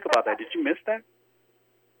 What'd you think about that? Did you miss that?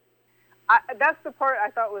 That's the part I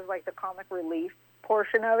thought was like the comic relief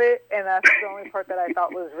portion of it, and that's the only part that I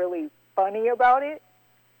thought was really funny about it.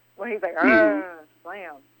 When he's like,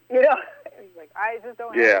 slam, you know, he's like, I just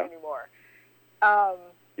don't have it anymore. But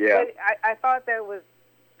I thought that was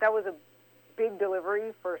a big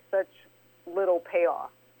delivery for such little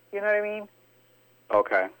payoff. You know what I mean?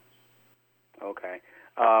 Okay.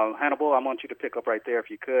 Hannibal, I want you to pick up right there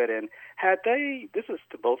if you could. And this is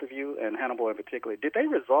to both of you, and Hannibal in particular, did they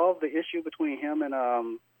resolve the issue between him and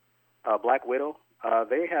Black Widow?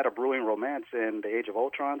 They had a brewing romance in the Age of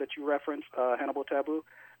Ultron that you referenced, Hannibal Tabu.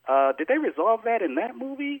 Did they resolve that in that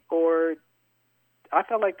movie, or I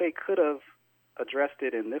felt like they could have addressed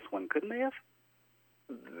it in this one, couldn't they have?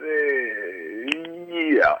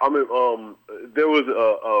 Yeah, I mean, there was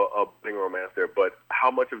a big romance there, but how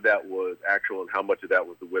much of that was actual and how much of that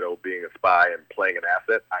was the Widow being a spy and playing an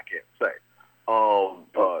asset, I can't say.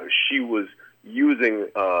 She was using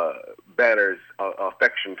Banner's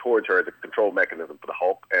affection towards her as a control mechanism for the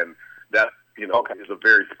Hulk, and that, is a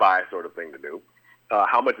very spy sort of thing to do.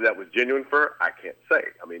 How much of that was genuine for her, I can't say.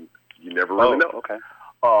 I mean, you never really know. Okay.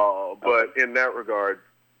 But in that regard,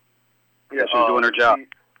 she's doing her job.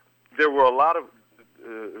 There were a lot of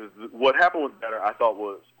what happened with Banner, I thought,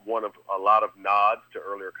 was one of a lot of nods to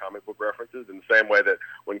earlier comic book references, in the same way that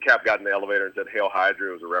when Cap got in the elevator and said "Hail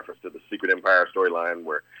Hydra," it was a reference to the Secret Empire storyline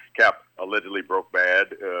where Cap allegedly broke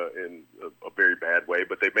bad in a very bad way,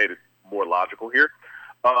 but they made it more logical here.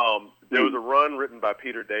 There was a run written by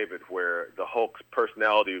Peter David where the Hulk's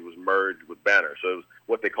personality was merged with Banner, so it was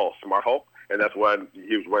what they call Smart Hulk, and that's why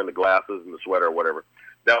he was wearing the glasses and the sweater or whatever.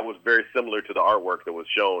 That was very similar to the artwork that was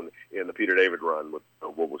shown in the Peter David run with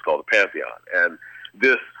what was called the Pantheon. And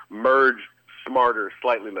this merged, smarter,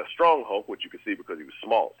 slightly less strong Hulk, which you could see because he was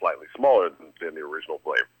slightly smaller than the original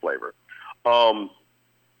flavor,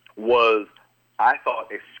 was, I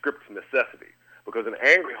thought, a script necessity. Because an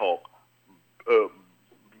angry Hulk,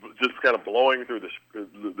 just kind of blowing through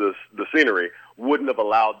the scenery, wouldn't have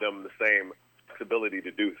allowed them the same flexibility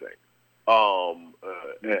to do things.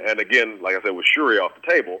 And again, like I said, with Shuri off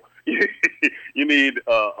the table, you need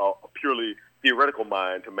a purely theoretical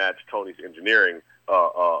mind to match Tony's engineering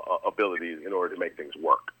abilities in order to make things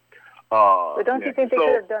work. But don't you think they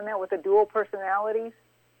could have done that with the dual personalities?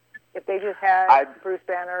 If they just had Bruce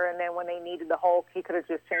Banner, and then when they needed the Hulk, he could have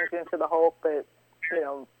just changed into the Hulk, but,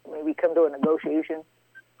 maybe come to a negotiation?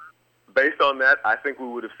 Based on that, I think we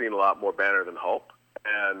would have seen a lot more Banner than Hulk.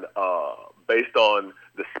 And based on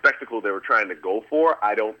the spectacle they were trying to go for,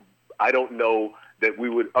 I don't know that we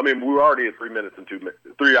would. I mean, we were already at 3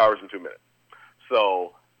 hours and 2 minutes.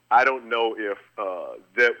 So I don't know if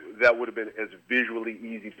that would have been as visually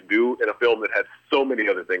easy to do in a film that had so many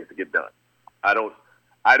other things to get done. I'm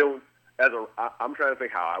trying to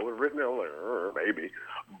think how I would have written it. I'm like, maybe.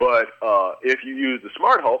 But if you use the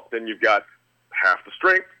Smart Hulk, then you've got half the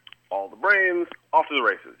strength, all the brains, off to the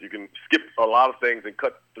races. You can skip a lot of things and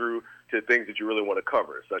cut through to things that you really want to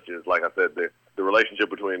cover, such as, like I said, the relationship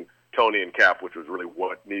between Tony and Cap, which was really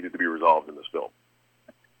what needed to be resolved in this film.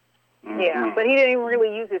 Yeah, but he didn't even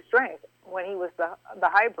really use his strength when he was the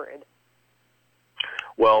hybrid.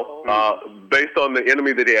 Well, based on the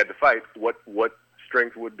enemy that he had to fight, what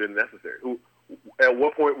strength would have been necessary? At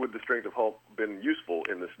what point would the strength of Hulk been useful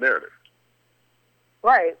in this narrative?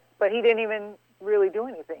 Right, but he didn't even really do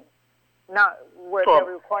anything. Not where it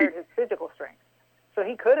required his physical strength. So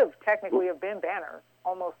he could have technically have been Banner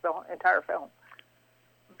almost the entire film.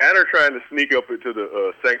 Banner trying to sneak up into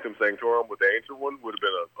the Sanctum Sanctorum with the Ancient One would have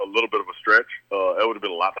been a little bit of a stretch. It would have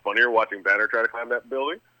been a lot funnier watching Banner try to climb that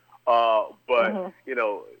building. But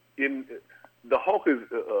in the Hulk is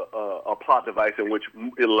a plot device in which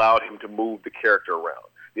it allowed him to move the character around.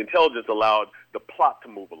 The intelligence allowed the plot to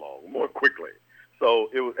move along more quickly. So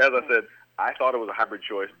it was, as I said, I thought it was a hybrid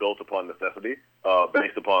choice built upon necessity,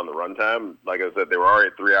 based upon the runtime. Like I said, they were already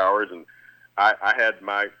at 3 hours, and I had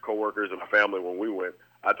my coworkers and my family when we went.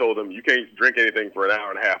 I told them, you can't drink anything for an hour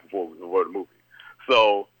and a half before we go to the movie.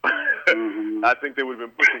 So I think they would have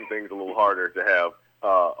been pushing things a little harder to have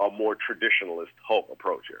a more traditionalist Hulk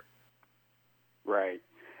approach here. Right.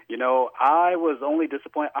 I was only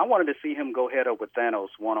disappointed. I wanted to see him go head up with Thanos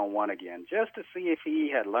one-on-one again, just to see if he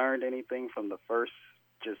had learned anything from the first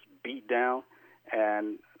just beat down.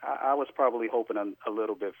 And I was probably hoping a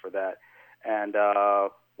little bit for that. And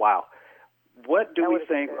Wow. What do That we would've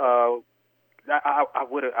been think? good.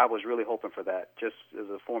 I was really hoping for that, just as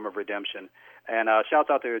a form of redemption. And shouts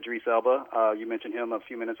out to Idris Elba. You mentioned him a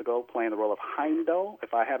few minutes ago, playing the role of Heimdall,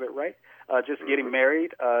 if I have it right. Just getting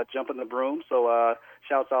married, jumping the broom. So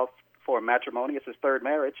shouts out for matrimony. It's his third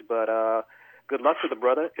marriage, but good luck to the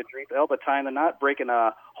brother, Idris Elba, tying the knot, breaking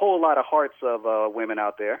a whole lot of hearts of women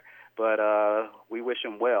out there. But we wish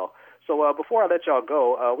him well. So before I let y'all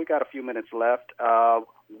go, we got a few minutes left.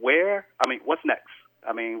 What's next?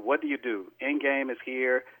 I mean, what do you do? ENDGAME is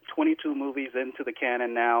here, 22 movies into the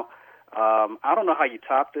canon now. I don't know how you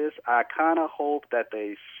top this. I kind of hope that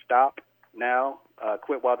they stop now,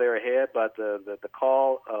 quit while they're ahead, but the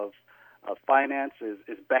call of finance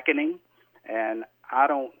is beckoning, and I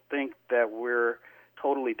don't think that we're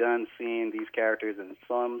totally done seeing these characters in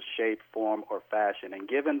some shape, form, or fashion. And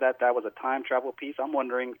given that that was a time travel piece, I'm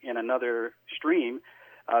wondering in another stream,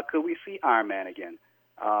 could we see Iron Man again?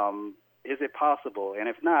 Is it possible? And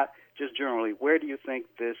if not, just generally, where do you think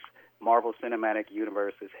this Marvel Cinematic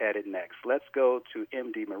Universe is headed next? Let's go to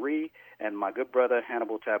MD Marie and my good brother,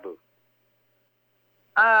 Hannibal Tabu.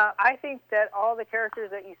 I think that all the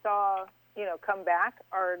characters that you saw, come back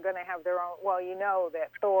are going to have their own. Well, you know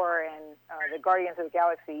that Thor and the Guardians of the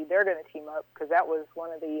Galaxy, they're going to team up because that was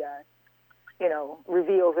one of the,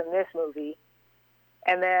 reveals in this movie.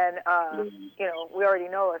 And then, we already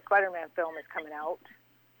know a Spider-Man film is coming out,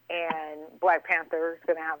 and Black Panther is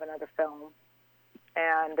going to have another film.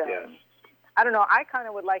 And I don't know. I kind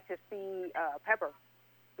of would like to see Pepper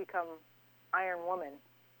become Iron Woman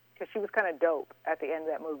because she was kind of dope at the end of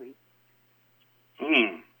that movie.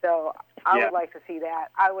 So I would like to see that.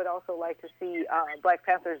 I would also like to see Black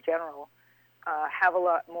Panther's general have a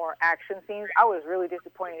lot more action scenes. I was really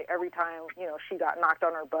disappointed every time, she got knocked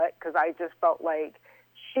on her butt because I just felt like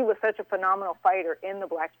she was such a phenomenal fighter in the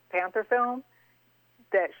Black Panther film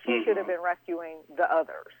that she should have been rescuing the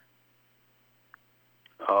others.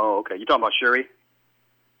 Oh, okay. You talking about Shuri?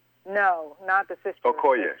 No, not the sister.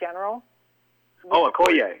 Okoye. The general. Oh,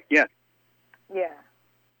 Okoye. Yes. Yeah.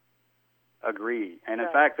 Agreed. And in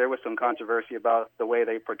fact, there was some controversy about the way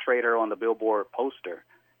they portrayed her on the Billboard poster.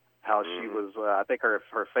 How she was, I think her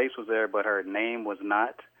face was there, but her name was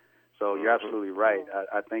not. So you're absolutely right.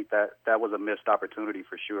 I think that was a missed opportunity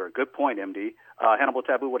for sure. Good point, MD. Hannibal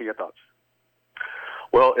Tabu, what are your thoughts?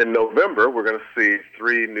 Well, in November, we're going to see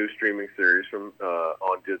 3 new streaming series from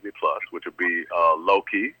on Disney Plus, which will be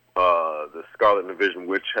Loki, the Scarlet and the Vision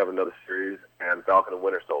Witch have another series, and Falcon and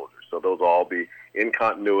Winter Soldier. So those will all be in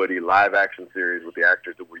continuity live-action series with the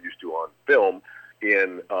actors that we're used to on film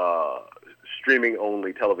in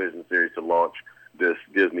streaming-only television series to launch this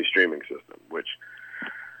Disney streaming system, which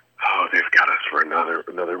they've got us for another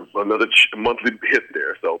monthly hit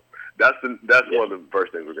there. So that's one of the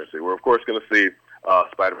first things we're going to see. We're of course going to see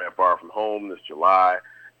Spider-Man Far From Home this July,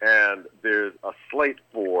 and there's a slate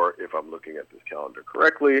for, if I'm looking at this calendar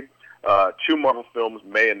correctly, 2 Marvel films,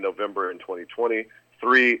 May and November in 2020,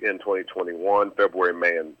 3 in 2021, February,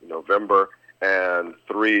 May, and November, and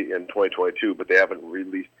 3 in 2022, but they haven't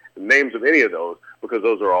released the names of any of those because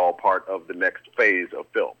those are all part of the next phase of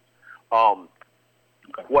film.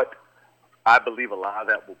 What I believe a lot of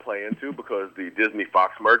that will play into, because the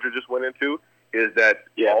Disney-Fox merger just went into, is that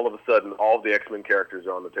all of a sudden all the X-Men characters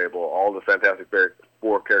are on the table, all the Fantastic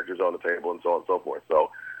Four characters are on the table, and so on and so forth. So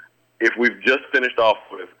if we've just finished off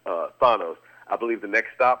with Thanos, I believe the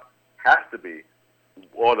next stop has to be,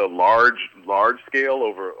 on a large scale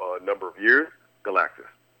over a number of years, Galactus.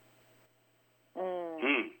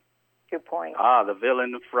 Good point. The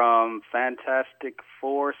villain from Fantastic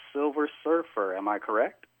Four, Silver Surfer. Am I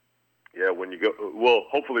correct? Yeah, when you go, well,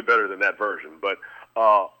 hopefully better than that version, but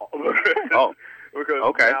because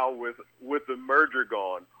now with the merger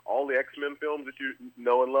gone, all the X-Men films that you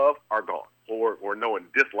know and love are gone, or know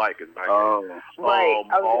and dislike in my case. Right.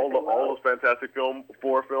 All those Fantastic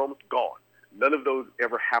Four films gone. None of those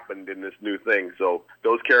ever happened in this new thing. So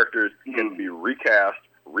those characters can be recast,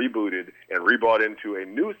 rebooted, and rebrought into a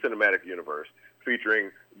new cinematic universe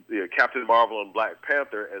featuring Captain Marvel and Black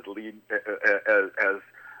Panther as lead as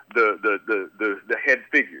the head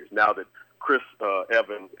figures. Now that Chris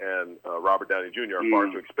Evans and Robert Downey Jr. are far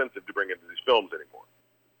too expensive to bring into these films anymore.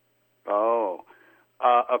 Oh.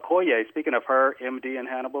 Okoye, speaking of her, MD and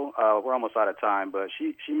Hannibal, we're almost out of time, but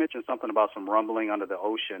she mentioned something about some rumbling under the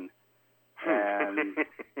ocean. And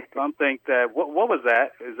something that, what was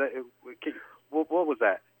that? What was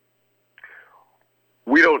that?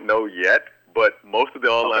 We don't know yet, but most of the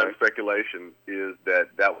online speculation is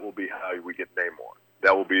that will be how we get Namor.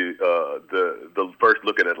 That will be the first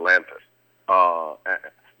look at Atlantis.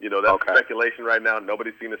 That's speculation right now.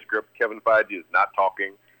 Nobody's seen the script. Kevin Feige is not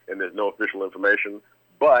talking, and there's no official information.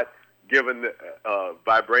 But given that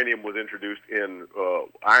vibranium was introduced in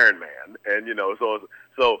Iron Man, and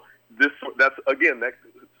that's again that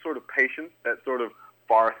sort of patience, that sort of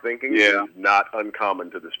far thinking is not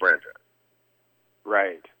uncommon to this franchise.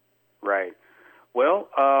 Right. Well,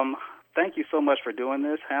 thank you so much for doing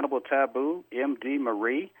this, Hannibal Tabu, MD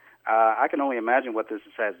Marie. I can only imagine what this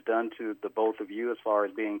has done to the both of you as far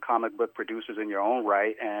as being comic book producers in your own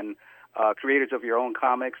right and creators of your own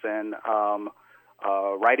comics and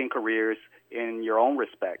writing careers in your own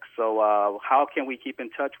respects. So how can we keep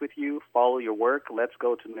in touch with you, follow your work? Let's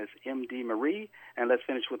go to Miss MD Marie, and let's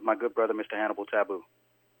finish with my good brother, Mr. Hannibal Tabu.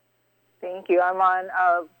 Thank you. I'm on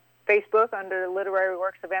Facebook under Literary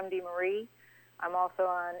Works of MD Marie. I'm also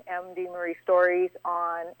on MD Marie Stories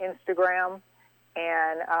on Instagram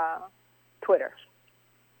and Twitter.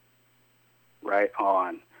 Right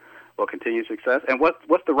on. Well, continued success. And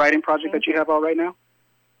what's the writing project that you have out right now?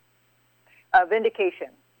 Vindication.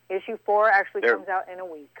 Issue 4 actually comes out in a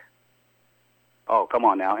week. Oh, come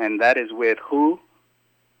on now. And that is with who?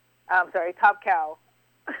 I'm sorry, Top Cow.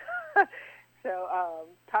 So,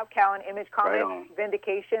 Top Cow and Image Comics,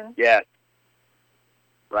 Vindication. Yes.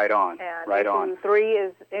 Right on. And right on.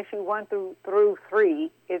 issue 1 through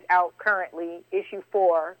 3 is out currently. Issue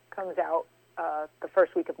 4 comes out the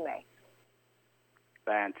first week of May.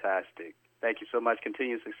 Fantastic. Thank you so much.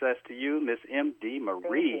 Continued success to you, Miss M.D.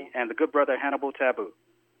 Marie, and the good brother Hannibal Tabu.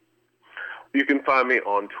 You can find me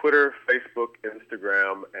on Twitter, Facebook,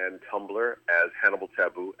 Instagram, and Tumblr as Hannibal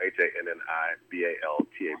Tabu,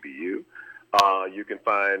 HANNIBALTABU. You can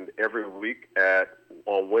find every week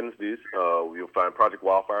on Wednesdays, you'll find Project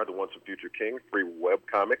Wildfire, The Once and Future King, free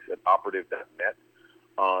webcomics at operative.net.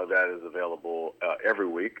 That is available every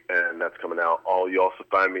week, and that's coming out. You also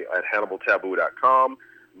find me at HannibalTabu.com.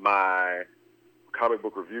 My comic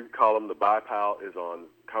book review column, The Buy Pile, is on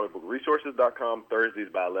comicbookresources.com, Thursdays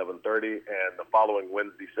by 11:30, and the following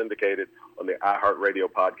Wednesday syndicated on the iHeartRadio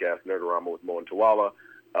podcast, Nerdorama with Mo and Tawala,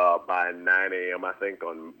 by 9 a.m., I think,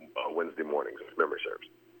 on Wednesday mornings, if memory serves.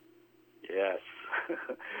 Yes.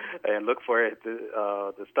 And look for it,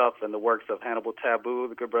 the stuff and the works of Hannibal Tabu.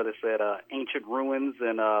 The good brother said ancient ruins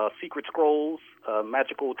and secret scrolls,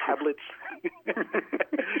 magical tablets.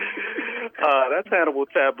 That's Hannibal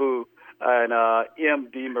Tabu and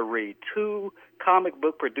M.D. Marie, 2 comic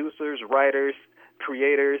book producers, writers,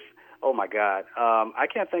 creators. Oh, my God. I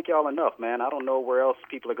can't thank y'all enough, man. I don't know where else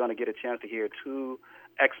people are going to get a chance to hear 2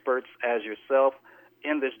 experts as yourself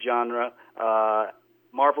in this genre.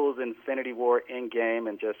 Marvel's Infinity War Endgame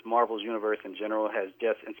and just Marvel's universe in general has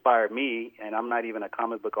just inspired me, and I'm not even a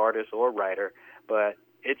comic book artist or writer, but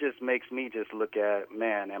it just makes me just look at,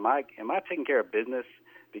 man, am I taking care of business?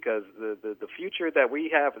 Because the future that we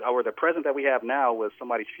have, or the present that we have now, was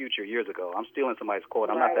somebody's future years ago. I'm stealing somebody's quote.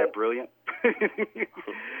 I'm not that brilliant,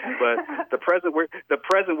 but the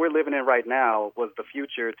present we're living in right now was the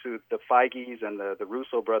future to the Feiges and the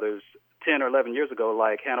Russo brothers 10 or 11 years ago,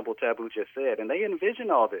 like Hannibal Tabu just said, and they envisioned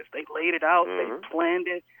all this. They laid it out. They planned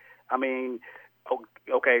it. I mean,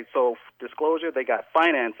 okay, so disclosure, they got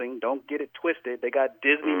financing. Don't get it twisted. They got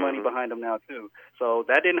Disney money behind them now too. So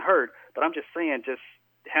that didn't hurt. But I'm just saying,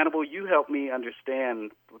 Hannibal, you helped me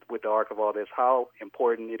understand with the arc of all this how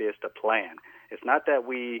important it is to plan. It's not that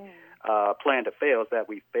we plan to fail; it's that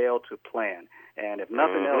we fail to plan. And if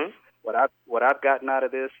nothing else, what I've gotten out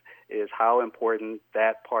of this is how important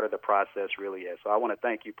that part of the process really is. So I want to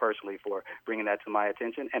thank you personally for bringing that to my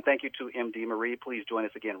attention, and thank you to M.D. Marie. Please join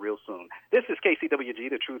us again real soon. This is KCWG,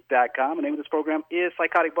 TheTruth.com. The name of this program is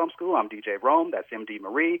Psychotic Bump School. I'm DJ Rome. That's M.D.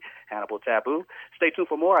 Marie, Hannibal Tabu. Stay tuned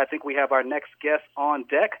for more. I think we have our next guest on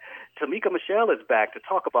deck. Tamika Michelle is back to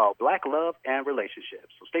talk about Black love and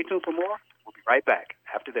relationships. So stay tuned for more. We'll be right back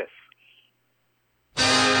after this.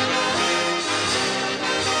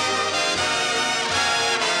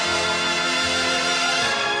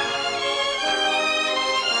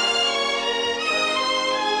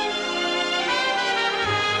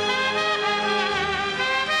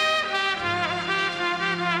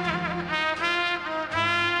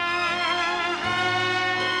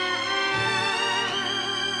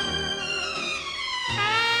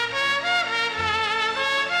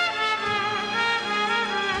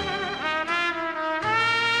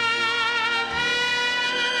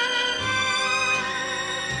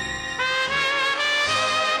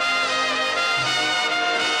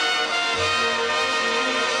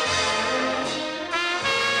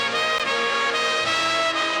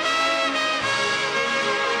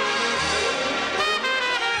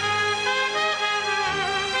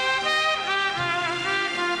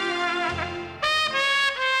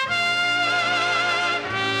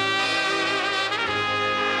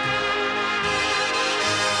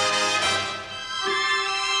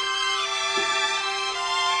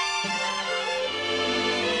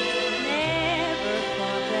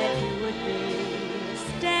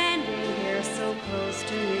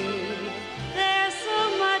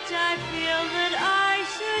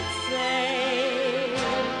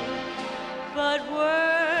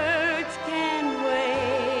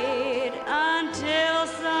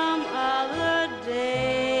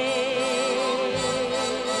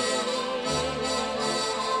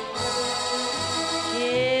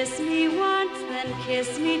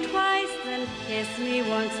 kiss me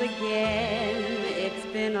once again. It's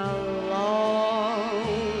been a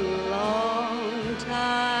long